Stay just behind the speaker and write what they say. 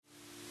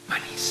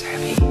Money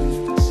Savvy.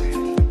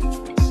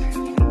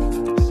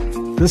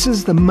 This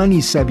is the Money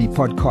Savvy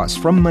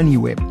podcast from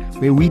MoneyWeb,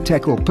 where we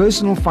tackle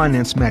personal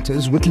finance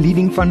matters with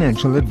leading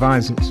financial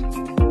advisors.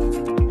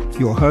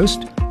 Your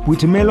host,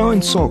 Buitumelo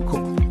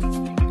Nsoko.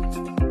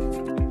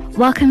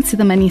 Welcome to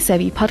the Money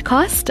Savvy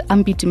podcast.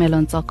 I'm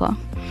Buitumelo Nsoko.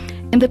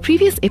 In the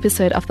previous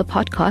episode of the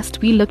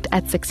podcast, we looked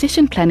at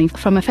succession planning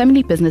from a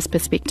family business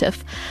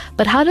perspective.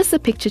 But how does the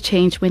picture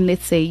change when,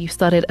 let's say, you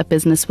started a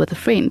business with a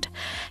friend?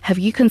 Have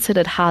you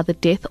considered how the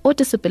death or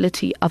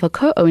disability of a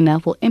co-owner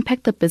will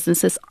impact the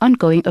business's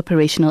ongoing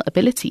operational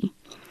ability?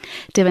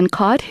 Devon,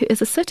 who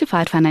is a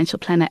certified financial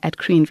planner at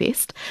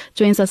Crue,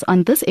 joins us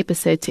on this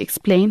episode to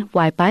explain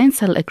why buy and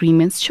sell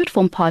agreements should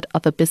form part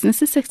of a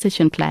business's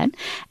succession plan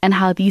and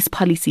how these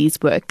policies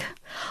work.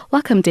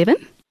 Welcome, Devon.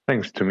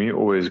 Thanks, Timmy.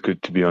 Always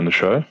good to be on the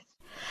show.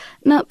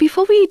 Now,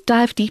 before we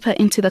dive deeper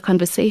into the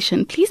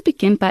conversation, please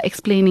begin by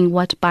explaining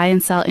what buy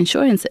and sell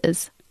insurance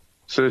is.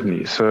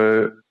 Certainly.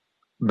 So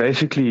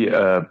basically,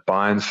 a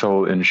buy and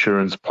sell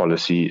insurance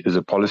policy is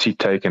a policy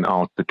taken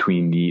out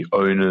between the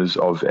owners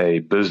of a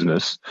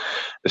business,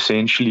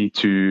 essentially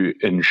to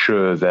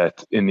ensure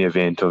that in the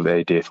event of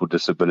a death or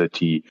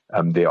disability,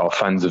 there are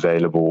funds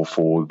available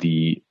for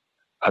the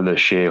other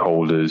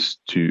shareholders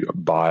to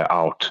buy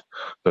out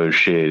those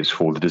shares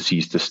for the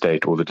deceased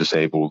estate or the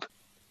disabled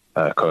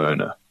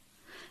co-owner.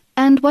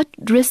 And what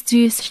risks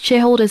do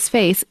shareholders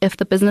face if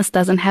the business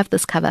doesn't have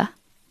this cover?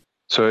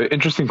 So,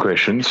 interesting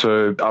question.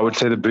 So, I would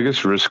say the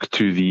biggest risk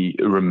to the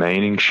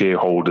remaining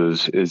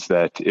shareholders is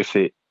that if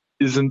there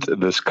isn't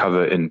this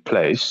cover in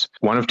place,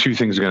 one of two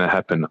things are going to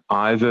happen.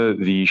 Either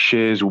the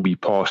shares will be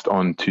passed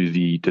on to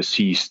the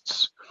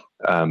deceased's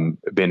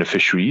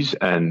beneficiaries,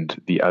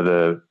 and the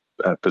other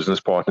business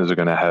partners are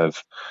going to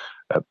have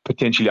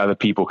potentially other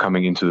people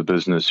coming into the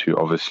business who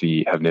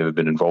obviously have never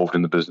been involved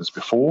in the business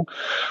before,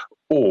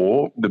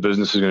 or the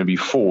business is going to be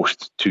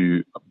forced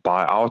to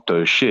buy out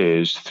those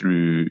shares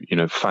through,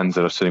 funds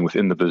that are sitting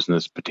within the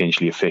business,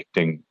 potentially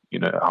affecting,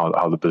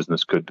 how the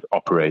business could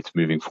operate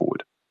moving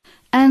forward.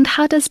 And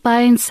how does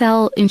buy and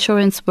sell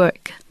insurance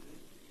work?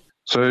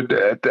 So,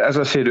 as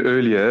I said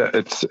earlier,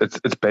 it's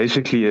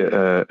basically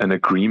an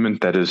agreement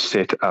that is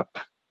set up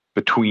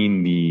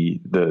between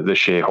the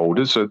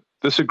shareholders. So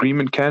this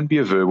agreement can be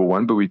a verbal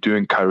one, but we do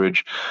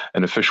encourage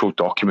an official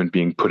document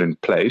being put in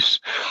place.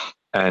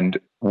 And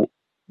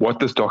what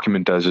this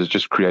document does is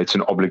just creates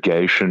an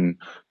obligation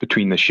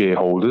between the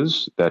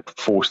shareholders that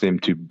force them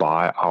to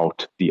buy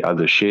out the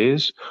other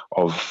shares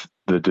of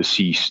the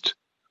deceased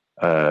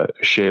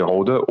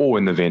shareholder, or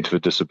in the event of a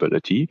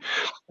disability.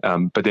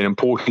 But then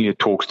importantly, it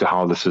talks to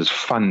how this is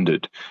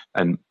funded.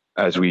 And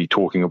as we're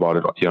talking about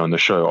it here on the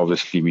show,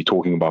 obviously we're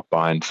talking about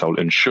buy and sell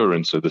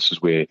insurance. So this is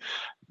where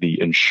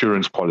the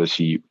insurance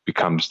policy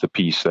becomes the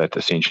piece that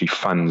essentially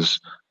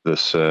funds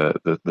this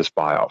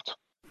buyout.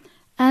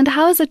 And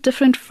how is it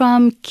different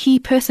from key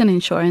person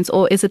insurance,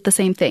 or is it the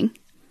same thing?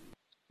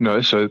 No,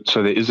 so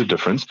there is a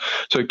difference.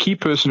 So key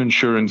person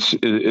insurance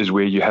is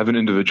where you have an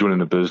individual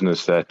in a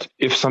business that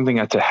if something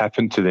had to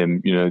happen to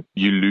them,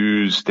 you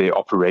lose their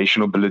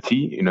operational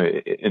ability,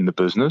 in the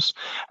business,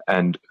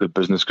 and the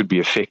business could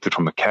be affected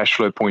from a cash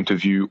flow point of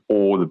view,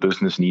 or the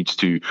business needs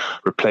to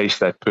replace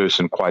that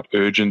person quite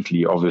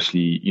urgently,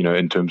 obviously,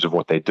 in terms of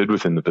what they did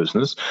within the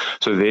business.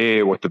 So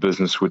there, what the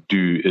business would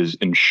do is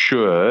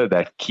insure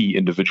that key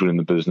individual in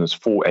the business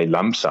for a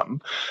lump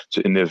sum.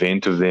 So in the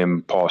event of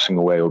them passing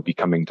away or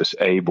becoming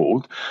disabled,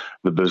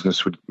 the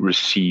business would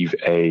receive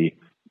a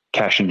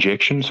cash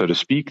injection, so to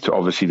speak, to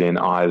obviously then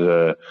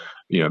either,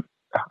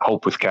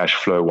 help with cash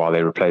flow while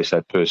they replace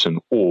that person,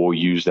 or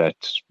use that,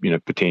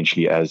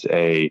 potentially as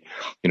a,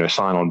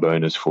 sign-on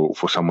bonus for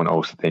someone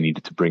else that they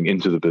needed to bring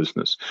into the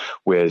business.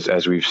 Whereas,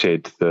 as we've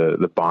said,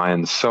 the buy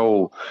and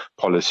sell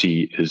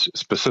policy is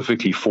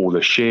specifically for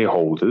the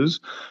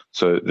shareholders,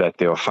 so that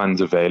there are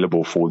funds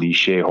available for these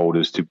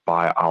shareholders to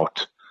buy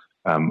out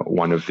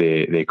one of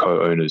their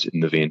co-owners in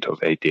the event of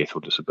a death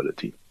or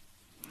disability.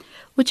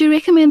 Would you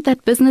recommend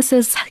that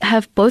businesses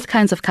have both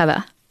kinds of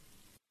cover?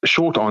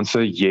 Short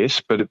answer,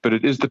 yes, but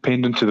it is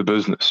dependent to the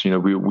business.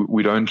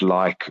 We don't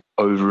like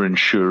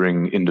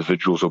over-insuring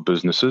individuals or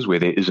businesses where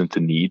there isn't a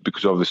need,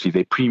 because obviously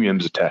there are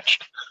premiums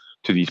attached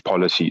to these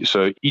policies.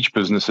 So each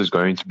business is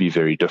going to be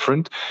very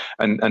different,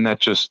 and that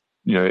just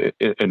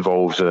it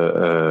involves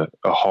a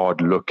hard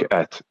look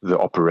at the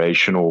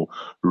operational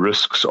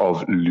risks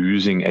of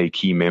losing a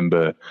key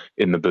member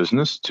in the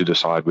business to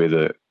decide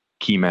whether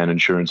key man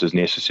insurance is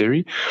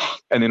necessary.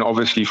 And then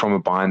obviously from a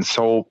buy and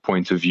sell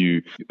point of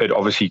view, it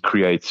obviously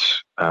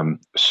creates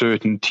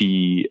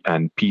certainty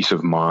and peace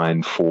of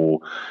mind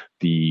for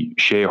the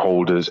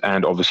shareholders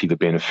and obviously the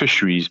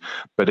beneficiaries.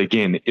 But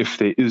again, if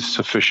there is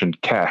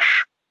sufficient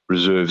cash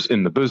reserves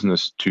in the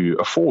business to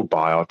afford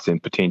buyouts, then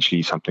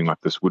potentially something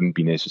like this wouldn't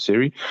be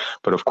necessary.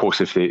 But of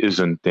course, if there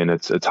isn't, then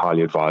it's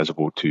highly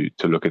advisable to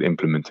look at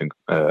implementing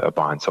a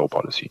buy and sell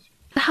policy.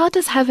 How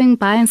does having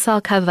buy and sell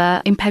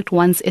cover impact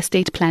one's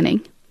estate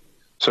planning?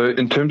 So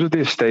in terms of the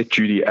Estate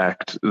Duty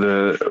Act,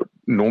 the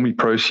normally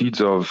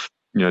proceeds of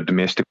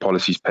domestic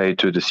policies paid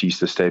to a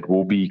deceased estate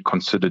will be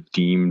considered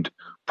deemed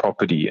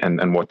property,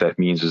 and what that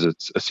means is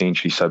it's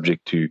essentially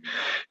subject to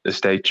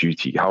estate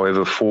duty.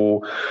 However,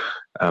 for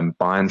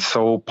buy and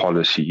sell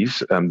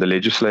policies, the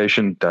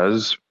legislation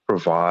does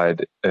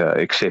provide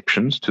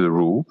exceptions to the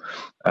rule,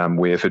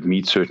 where if it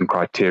meets certain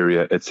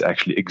criteria, it's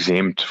actually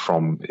exempt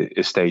from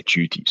estate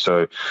duty.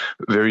 So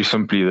very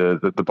simply,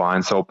 the buy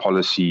and sell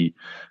policy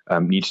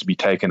needs to be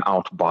taken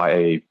out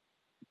by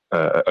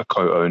a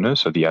co-owner,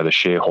 so the other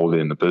shareholder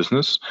in the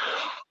business,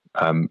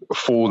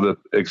 for the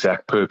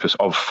exact purpose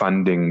of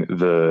funding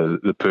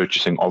the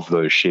purchasing of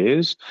those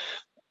shares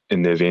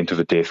in the event of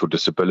a death or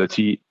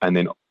disability. And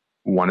then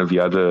one of the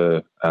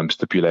other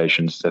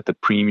stipulations that the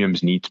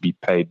premiums need to be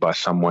paid by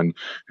someone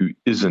who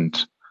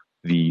isn't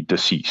the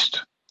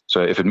deceased.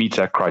 So if it meets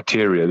that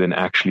criteria, then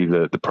actually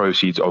the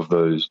proceeds of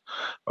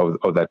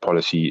that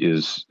policy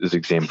is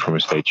exempt from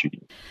estate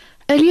duty.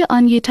 Earlier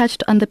on, you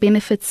touched on the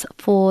benefits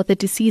for the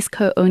deceased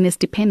co-owner's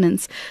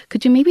dependents.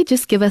 Could you maybe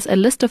just give us a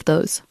list of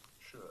those?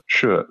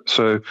 Sure.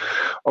 So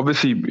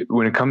obviously,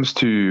 when it comes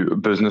to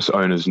business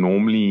owners,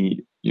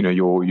 normally,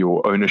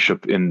 your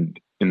ownership in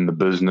the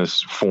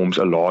business forms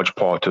a large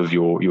part of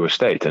your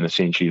estate, and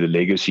essentially the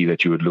legacy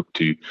that you would look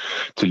to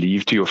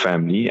leave to your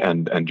family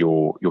and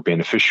your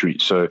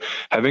beneficiaries. So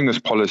having this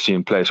policy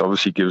in place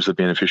obviously gives the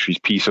beneficiaries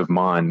peace of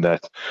mind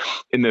that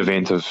in the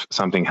event of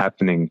something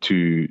happening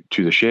to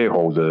the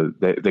shareholder,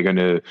 they're going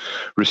to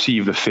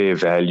receive the fair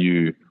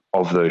value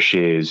of those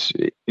shares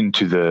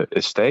into the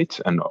estate,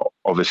 and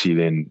obviously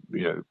then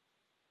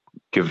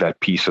give that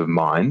peace of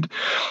mind.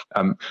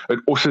 It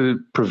also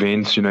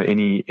prevents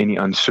any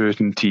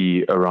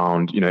uncertainty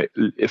around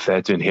if they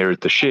had to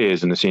inherit the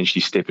shares and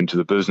essentially step into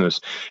the business.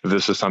 If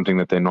this is something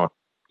that they're not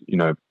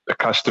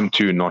accustomed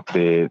to, not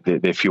their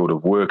field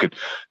of work, it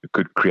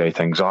could create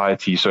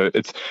anxiety. So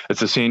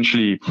it's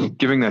essentially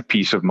giving that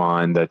peace of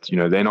mind that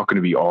they're not going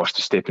to be asked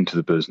to step into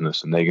the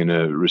business, and they're going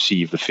to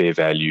receive the fair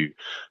value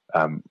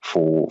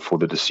for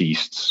the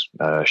deceased's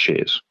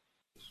shares.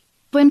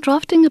 When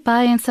drafting a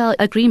buy and sell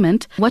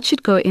agreement, what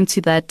should go into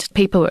that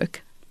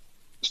paperwork?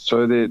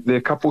 So there are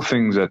a couple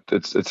things that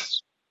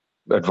it's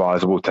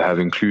advisable to have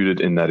included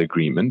in that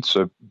agreement.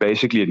 So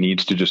basically, it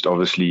needs to just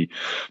obviously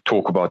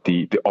talk about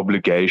the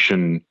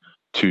obligation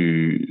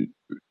to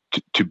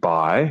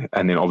buy,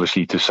 and then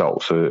obviously to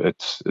sell. So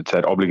it's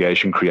that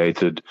obligation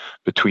created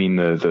between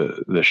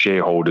the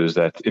shareholders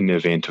that in the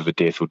event of a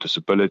death or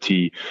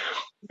disability,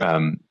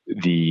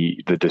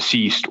 the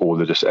deceased or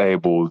the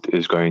disabled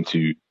is going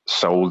to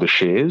sell the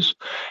shares,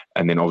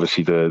 and then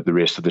obviously the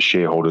rest of the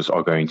shareholders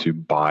are going to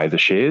buy the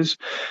shares.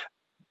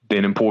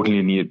 Then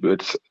importantly,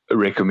 it's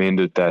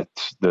recommended that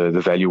the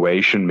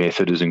valuation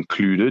method is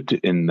included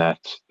in that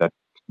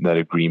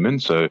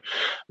agreement, so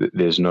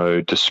there's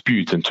no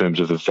dispute in terms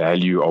of the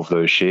value of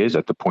those shares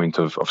at the point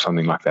of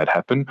something like that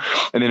happen.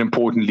 And then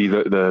importantly,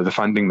 the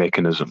funding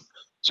mechanism.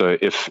 So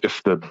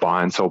if the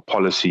buy and sell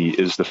policy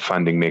is the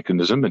funding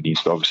mechanism, it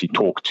needs to obviously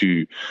talk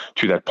to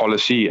that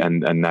policy,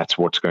 and that's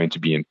what's going to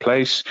be in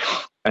place.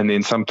 And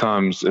then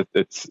sometimes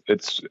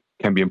it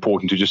can be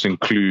important to just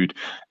include,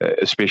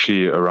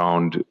 especially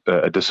around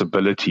a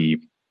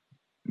disability,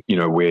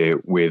 where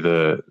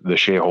the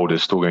shareholder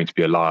is still going to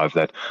be alive,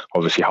 that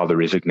obviously how the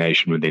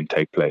resignation would then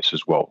take place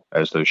as well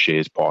as those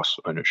shares pass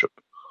ownership.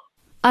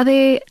 Are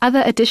there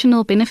other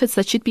additional benefits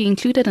that should be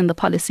included in the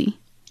policy?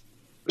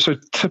 So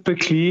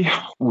typically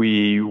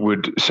we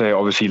would say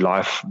obviously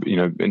life,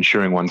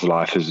 ensuring one's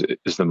life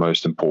is the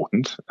most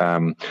important.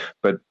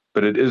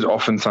 But it is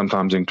often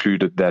sometimes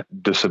included that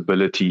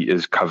disability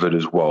is covered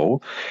as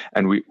well.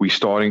 And we're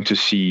starting to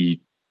see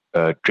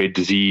dread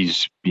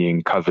disease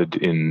being covered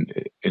in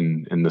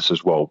this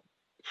as well,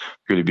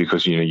 purely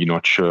because you're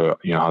not sure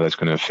how that's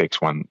going to affect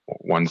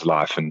one's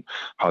life and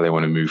how they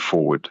want to move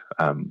forward.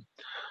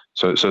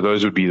 So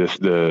those would be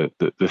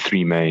the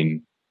three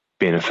main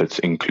benefits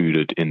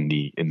included in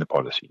the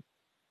policy.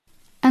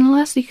 And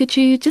lastly, could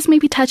you just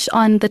maybe touch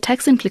on the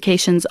tax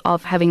implications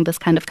of having this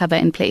kind of cover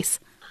in place?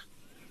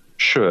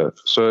 Sure.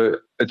 So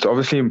it's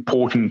obviously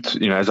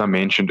important, as I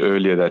mentioned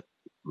earlier, that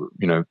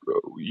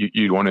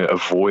you'd want to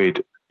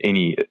avoid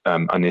any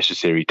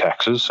unnecessary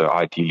taxes. So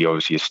ideally,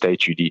 obviously,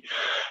 estate duty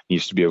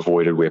needs to be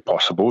avoided where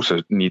possible. So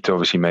you need to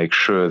obviously make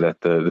sure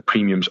that the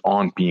premiums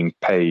aren't being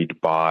paid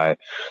by,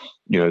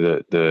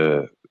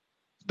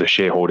 the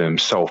shareholder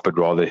himself, but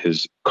rather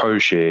his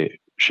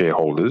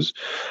shareholders.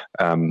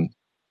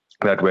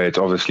 That way, it's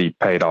obviously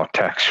paid out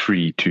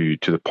tax-free to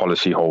the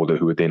policyholder,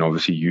 who would then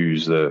obviously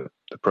use the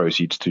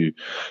proceeds to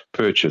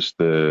purchase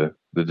the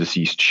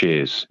deceased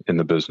shares in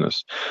the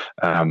business.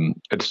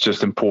 It's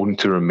just important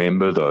to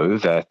remember, though,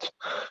 that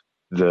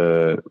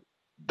the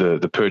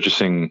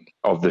purchasing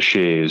of the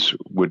shares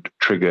would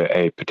trigger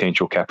a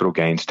potential capital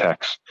gains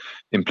tax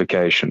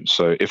implication.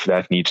 So if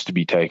that needs to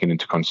be taken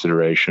into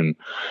consideration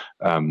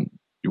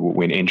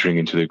when entering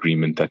into the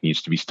agreement, that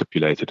needs to be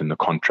stipulated in the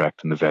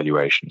contract and the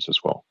valuations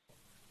as well.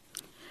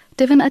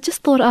 Devon, I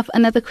just thought of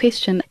another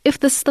question. If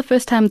this is the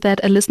first time that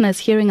a listener is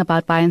hearing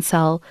about buy and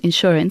sell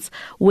insurance,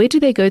 where do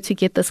they go to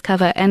get this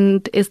cover?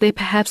 And is there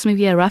perhaps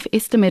maybe a rough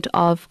estimate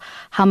of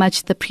how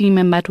much the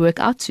premium might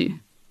work out to?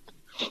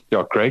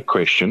 Yeah, great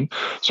question.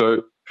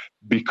 So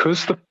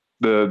because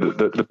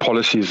the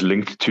policy is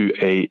linked to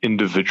a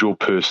individual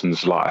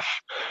person's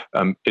life,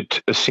 it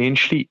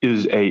essentially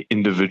is a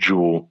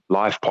individual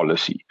life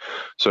policy.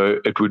 So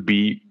it would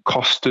be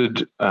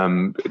costed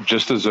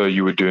just as though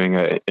you were doing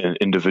an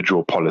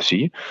individual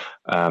policy,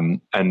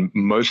 and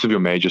most of your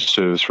major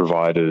service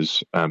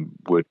providers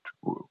would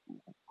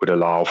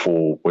allow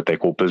for what they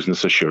call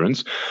business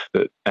assurance,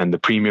 and the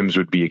premiums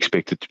would be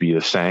expected to be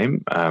the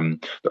same.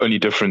 The only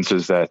difference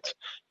is that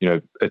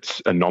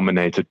it's a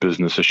nominated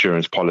business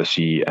assurance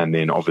policy, and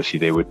then obviously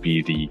there would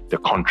be the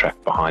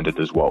contract behind it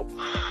as well.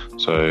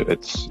 So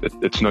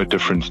it's no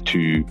different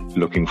to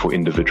looking for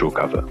individual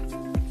cover.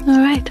 All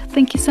right.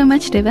 Thank you so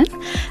much, Devon.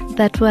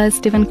 That was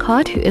Devon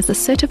Card, who is a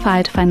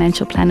certified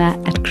financial planner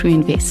at Crue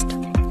Invest.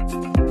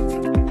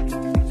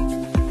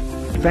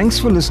 Thanks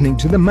for listening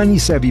to the Money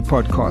Savvy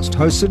podcast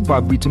hosted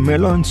by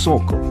Boitumelo and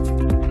Soko.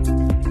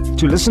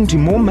 To listen to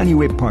more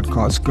MoneyWeb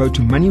podcasts, go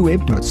to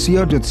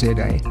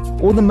moneyweb.co.za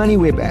or the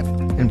MoneyWeb app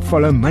and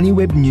follow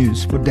MoneyWeb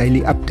News for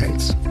daily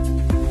updates.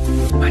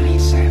 Money